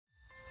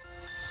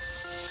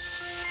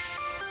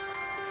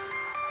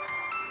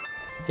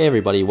Hey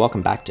everybody,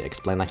 welcome back to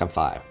Explain Like I'm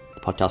Five,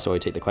 the podcast where we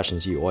take the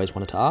questions you always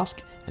wanted to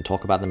ask and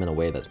talk about them in a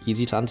way that's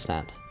easy to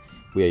understand.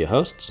 We are your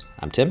hosts.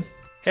 I'm Tim.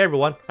 Hey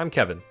everyone, I'm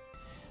Kevin.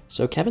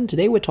 So Kevin,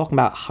 today we're talking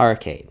about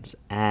hurricanes,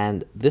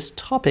 and this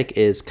topic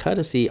is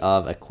courtesy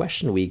of a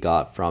question we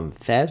got from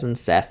Fez and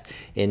Seth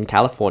in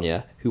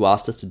California, who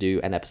asked us to do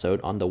an episode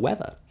on the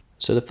weather.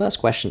 So the first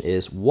question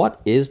is,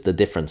 what is the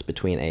difference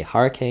between a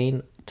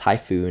hurricane,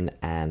 typhoon,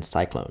 and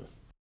cyclone?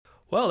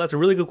 Well, that's a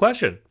really good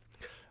question.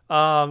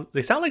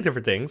 They sound like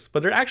different things,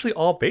 but they're actually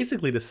all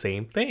basically the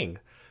same thing.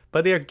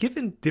 But they are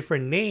given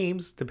different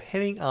names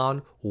depending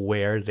on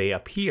where they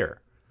appear.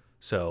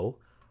 So,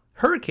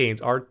 hurricanes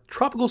are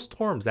tropical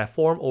storms that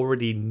form over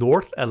the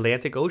North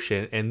Atlantic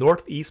Ocean and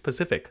Northeast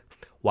Pacific,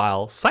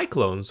 while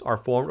cyclones are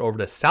formed over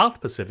the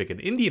South Pacific and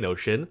Indian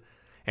Ocean,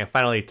 and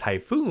finally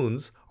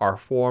typhoons are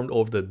formed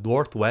over the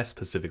Northwest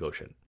Pacific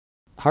Ocean.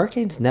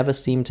 Hurricanes never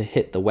seem to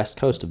hit the west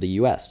coast of the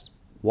US.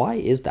 Why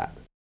is that?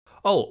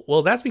 Oh,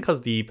 well, that's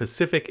because the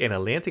Pacific and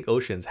Atlantic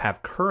Oceans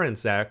have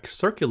currents that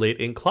circulate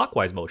in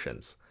clockwise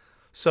motions.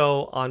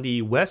 So on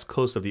the west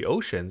coast of the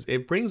oceans,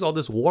 it brings all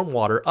this warm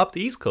water up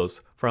the east coast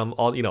from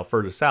all,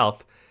 further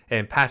south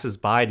and passes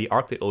by the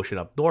Arctic Ocean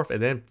up north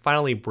and then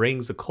finally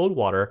brings the cold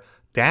water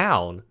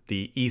down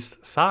the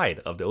east side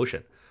of the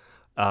ocean.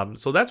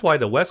 So that's why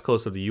the west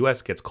coast of the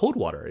US gets cold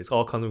water. It's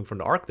all coming from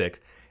the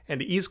Arctic,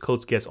 and the east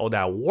coast gets all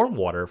that warm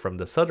water from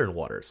the southern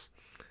waters.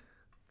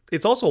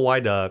 It's also why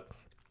the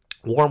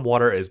warm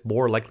water is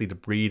more likely to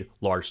breed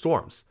large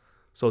storms.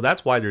 So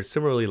that's why there's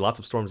similarly lots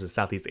of storms in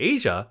Southeast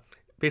Asia,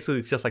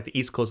 basically just like the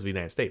east coast of the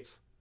United States.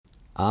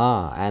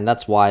 And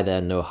that's why there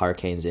are no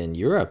hurricanes in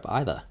Europe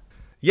either.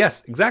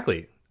 Yes,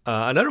 exactly.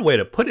 Another way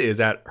to put it is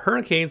that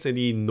hurricanes in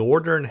the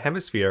northern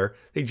hemisphere,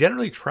 they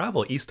generally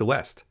travel east to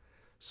west.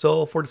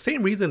 So for the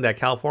same reason that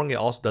California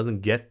also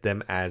doesn't get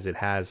them as it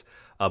has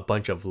a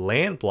bunch of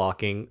land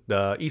blocking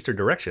the eastern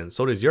direction,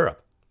 so does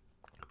Europe.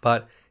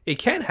 But it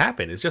can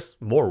happen, it's just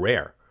more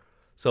rare.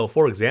 So,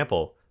 for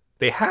example,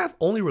 they have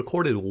only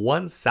recorded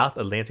one South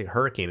Atlantic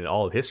hurricane in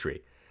all of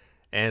history.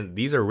 And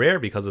these are rare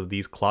because of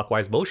these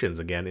clockwise motions,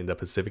 again, in the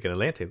Pacific and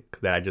Atlantic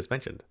that I just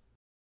mentioned.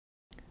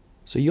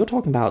 So you're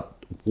talking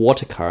about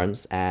water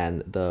currents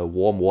and the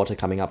warm water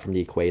coming up from the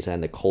equator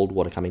and the cold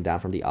water coming down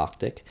from the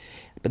Arctic.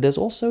 But there's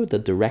also the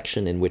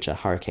direction in which a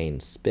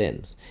hurricane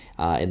spins.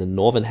 In the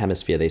northern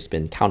hemisphere, they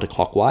spin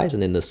counterclockwise,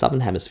 and in the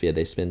southern hemisphere,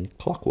 they spin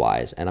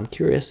clockwise. And I'm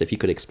curious if you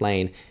could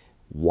explain,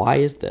 why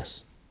is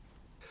this?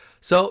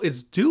 So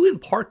it's due in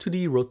part to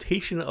the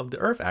rotation of the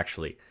Earth,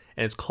 actually,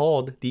 and it's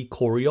called the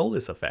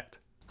Coriolis effect.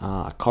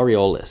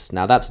 Coriolis.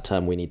 Now that's a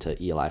term we need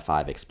to Eli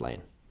 5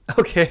 explain.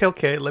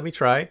 Okay, let me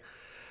try.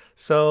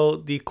 So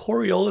the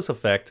Coriolis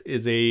effect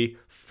is a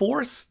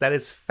force that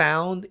is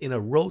found in a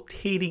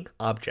rotating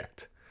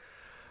object.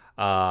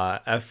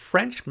 A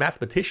French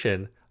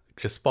mathematician,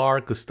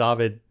 Gaspard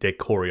Gustave de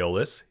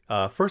Coriolis,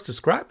 first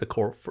described the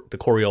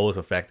Coriolis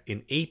effect in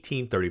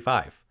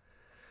 1835.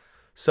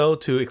 So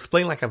to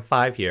explain like I'm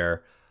five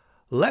here,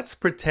 let's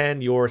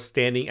pretend you're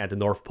standing at the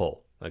North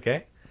Pole,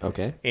 okay?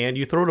 Okay. And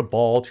you throw the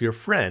ball to your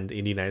friend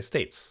in the United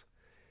States.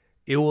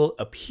 It will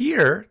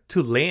appear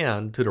to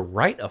land to the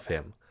right of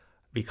him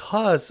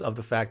because of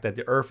the fact that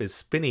the Earth is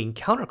spinning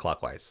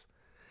counterclockwise.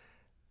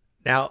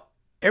 Now,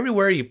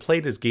 everywhere you play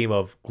this game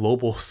of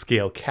global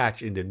scale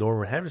catch in the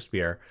northern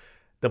hemisphere,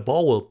 the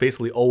ball will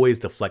basically always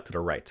deflect to the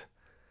right.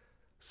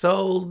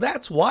 So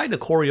that's why the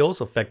Coriolis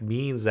effect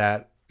means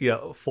that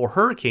for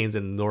hurricanes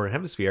in the northern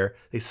hemisphere,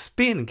 they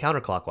spin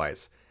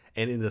counterclockwise.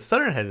 And in the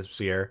southern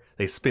hemisphere,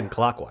 they spin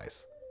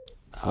clockwise.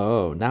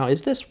 Oh, now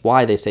is this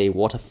why they say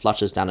water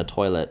flushes down a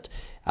toilet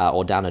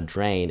or down a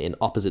drain in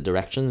opposite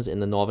directions in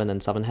the northern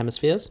and southern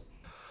hemispheres?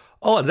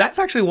 Oh, that's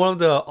actually one of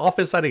the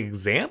often cited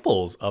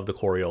examples of the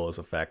Coriolis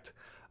effect.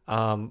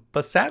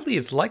 But sadly,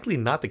 it's likely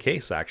not the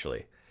case,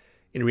 actually.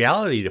 In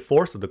reality, the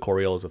force of the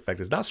Coriolis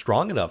effect is not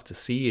strong enough to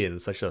see in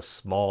such a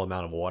small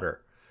amount of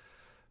water.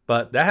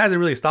 But that hasn't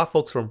really stopped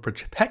folks from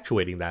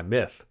perpetuating that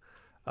myth.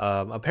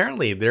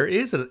 Apparently, there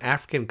is an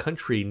African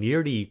country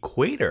near the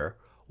equator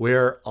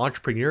where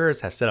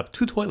entrepreneurs have set up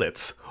two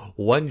toilets,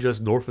 one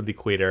just north of the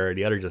equator,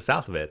 the other just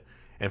south of it.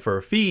 And for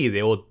a fee,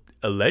 they will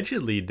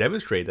allegedly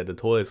demonstrate that the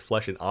toilets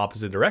flush in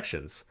opposite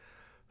directions.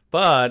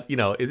 But,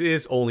 it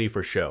is only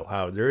for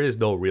show. There is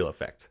no real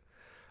effect.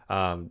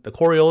 The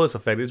Coriolis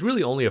effect is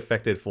really only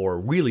affected for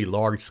really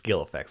large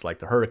scale effects, like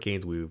the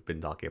hurricanes we've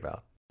been talking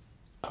about.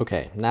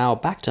 Okay, now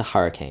back to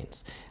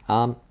hurricanes.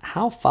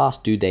 How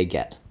fast do they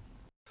get?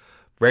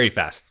 Very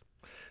fast.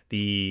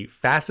 The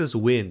fastest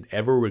wind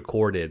ever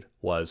recorded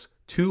was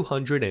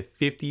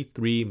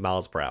 253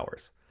 miles per hour.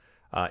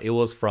 It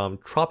was from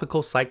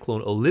Tropical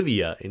Cyclone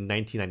Olivia in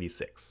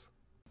 1996.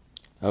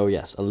 Oh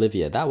yes,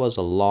 Olivia, that was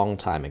a long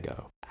time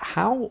ago.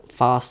 How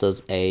fast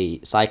does a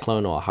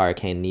cyclone or a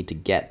hurricane need to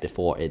get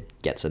before it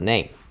gets a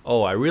name?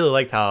 Oh, I really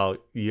liked how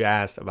you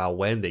asked about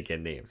when they get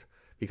named,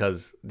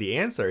 because the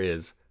answer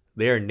is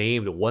they are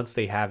named once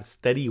they have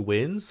steady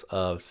winds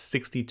of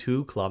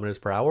 62 kilometers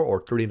per hour or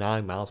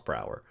 39 miles per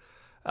hour.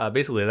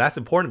 Basically, that's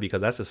important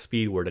because that's the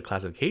speed where the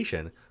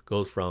classification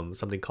goes from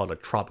something called a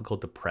tropical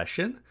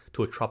depression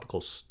to a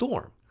tropical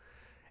storm.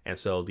 And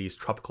so these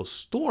tropical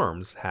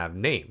storms have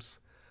names.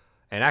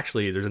 And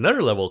actually, there's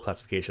another level of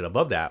classification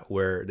above that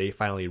where they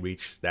finally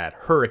reach that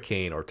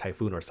hurricane or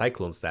typhoon or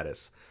cyclone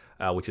status,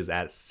 which is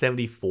at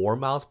 74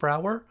 miles per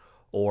hour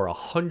or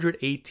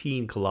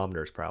 118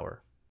 kilometers per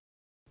hour.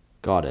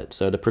 Got it.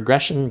 So the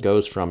progression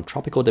goes from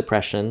tropical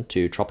depression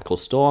to tropical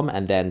storm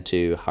and then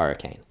to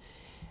hurricane.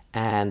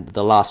 And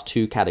the last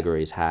two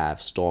categories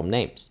have storm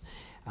names.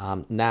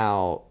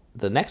 Now,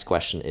 the next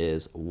question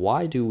is,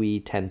 why do we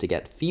tend to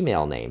get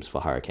female names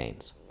for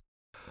hurricanes?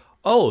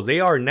 Oh, they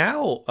are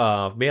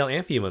now male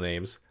and female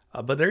names,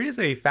 but there is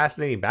a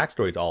fascinating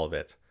backstory to all of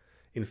it.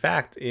 In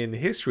fact, in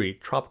history,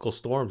 tropical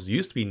storms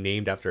used to be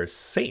named after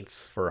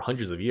saints for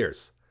hundreds of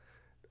years.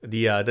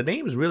 The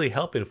names really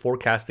help in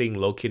forecasting,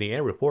 locating,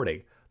 and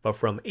reporting, but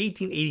from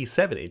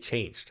 1887 it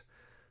changed.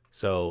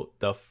 So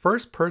the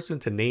first person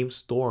to name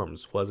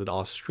storms was an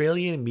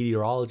Australian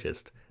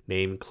meteorologist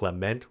named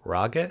Clement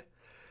Rage,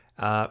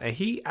 and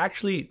he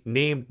actually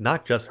named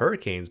not just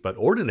hurricanes, but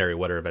ordinary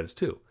weather events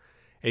too.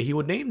 And he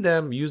would name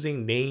them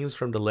using names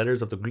from the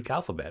letters of the Greek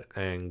alphabet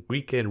and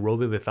Greek and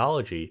Roman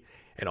mythology,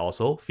 and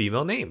also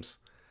female names.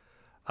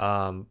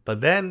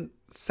 But then,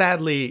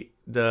 sadly,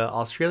 the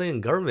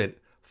Australian government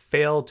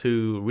failed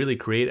to really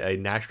create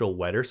a national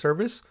weather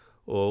service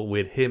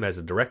with him as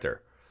a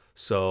director.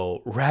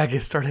 So Rage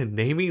started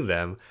naming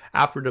them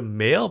after the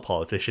male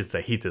politicians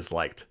that he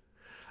disliked.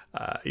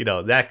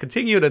 That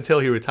continued until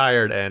he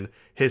retired and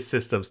his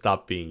system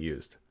stopped being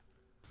used.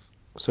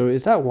 So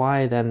is that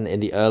why then in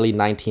the early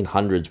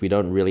 1900s we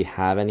don't really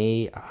have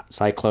any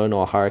cyclone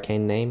or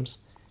hurricane names?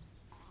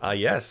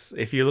 Yes,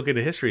 if you look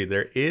into history,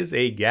 there is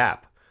a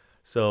gap.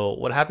 So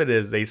what happened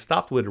is they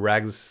stopped with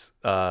Rage's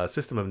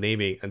system of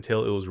naming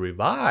until it was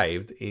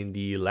revived in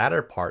the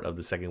latter part of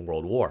the Second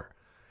World War.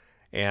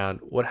 And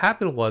what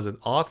happened was an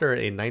author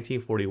in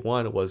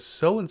 1941 was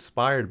so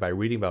inspired by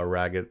reading about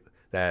Rage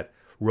that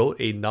wrote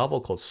a novel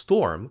called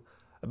Storm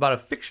about a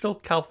fictional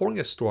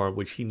California storm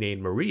which he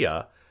named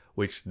Maria,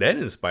 which then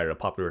inspired a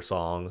popular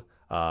song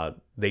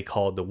they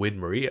called the Wind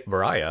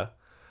Mariah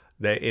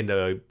that in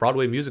the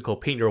Broadway musical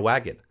Paint Your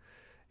Wagon.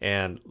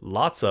 And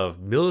lots of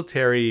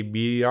military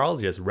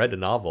meteorologists read the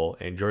novel,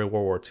 and during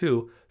World War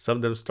II, some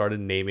of them started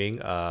naming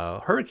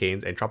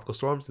hurricanes and tropical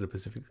storms in the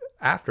Pacific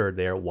after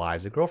their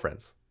wives and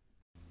girlfriends.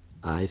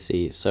 I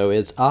see. So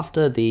it's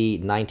after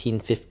the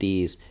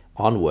 1950s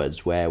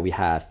onwards where we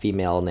have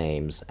female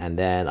names, and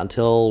then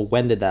until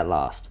when did that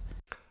last?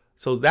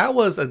 So that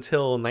was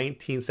until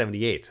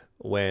 1978,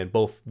 when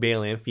both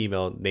male and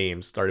female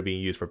names started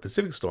being used for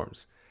Pacific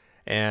storms.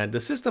 And the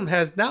system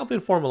has now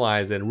been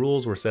formalized and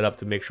rules were set up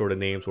to make sure the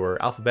names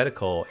were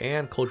alphabetical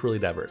and culturally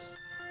diverse.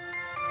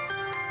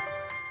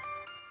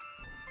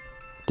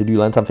 Did you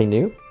learn something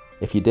new?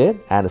 If you did,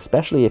 and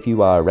especially if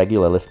you are a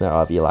regular listener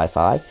of Eli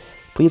 5,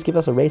 please give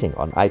us a rating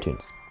on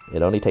iTunes.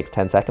 It only takes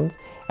 10 seconds,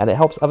 and it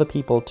helps other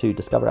people to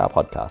discover our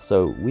podcast,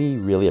 so we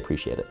really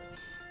appreciate it.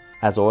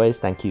 As always,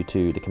 thank you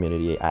to the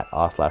community at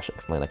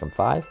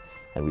r/ExplainLikeI'm5,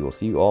 and we will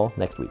see you all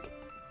next week.